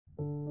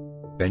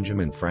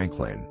Benjamin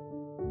Franklin.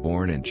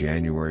 Born in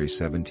January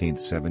 17,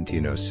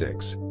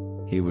 1706.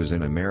 He was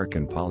an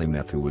American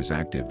polymath who was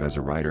active as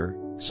a writer,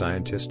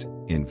 scientist,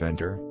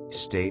 inventor,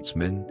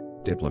 statesman,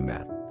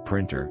 diplomat,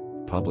 printer,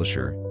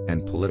 publisher,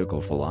 and political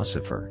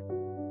philosopher.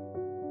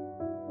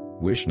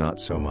 Wish not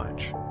so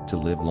much to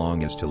live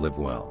long as to live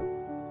well.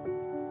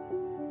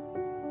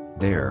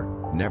 There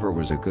never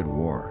was a good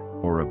war,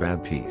 or a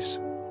bad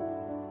peace.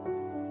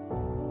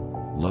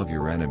 Love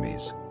your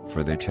enemies,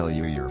 for they tell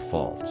you your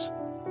faults.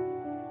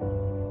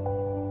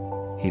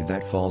 He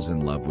that falls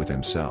in love with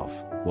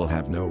himself, will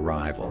have no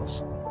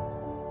rivals.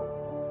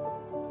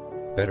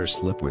 Better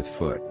slip with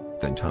foot,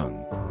 than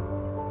tongue.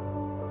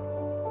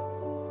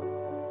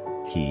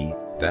 He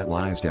that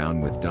lies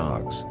down with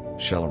dogs,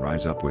 shall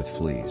rise up with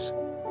fleas.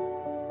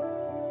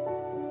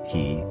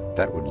 He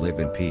that would live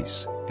in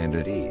peace, and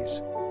at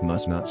ease,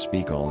 must not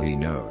speak all he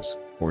knows,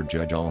 or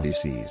judge all he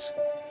sees.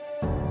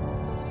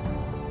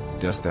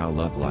 Dost thou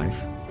love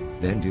life?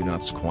 Then do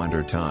not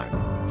squander time,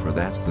 for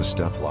that's the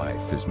stuff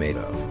life is made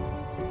of.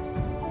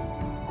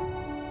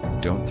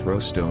 Don't throw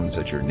stones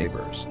at your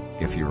neighbors,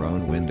 if your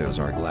own windows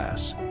are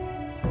glass.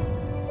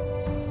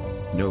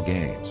 No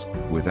gains,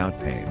 without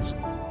pains.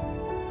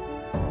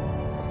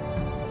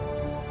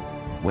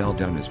 Well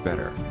done is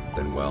better,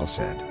 than well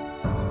said.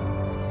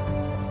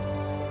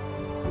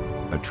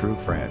 A true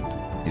friend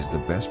is the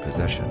best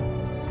possession.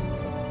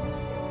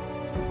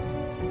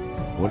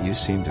 What you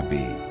seem to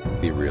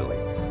be really.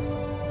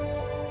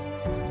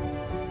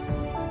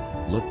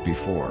 Look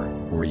before,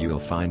 or you'll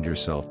find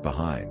yourself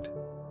behind.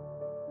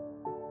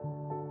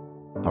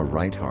 A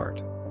right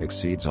heart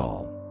exceeds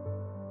all.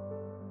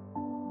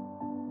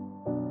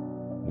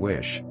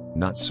 Wish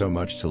not so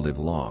much to live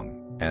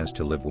long, as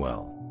to live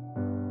well.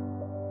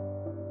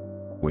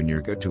 When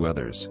you're good to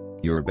others,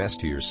 you're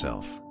best to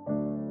yourself.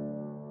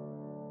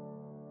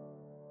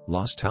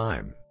 Lost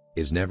time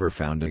is never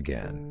found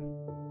again.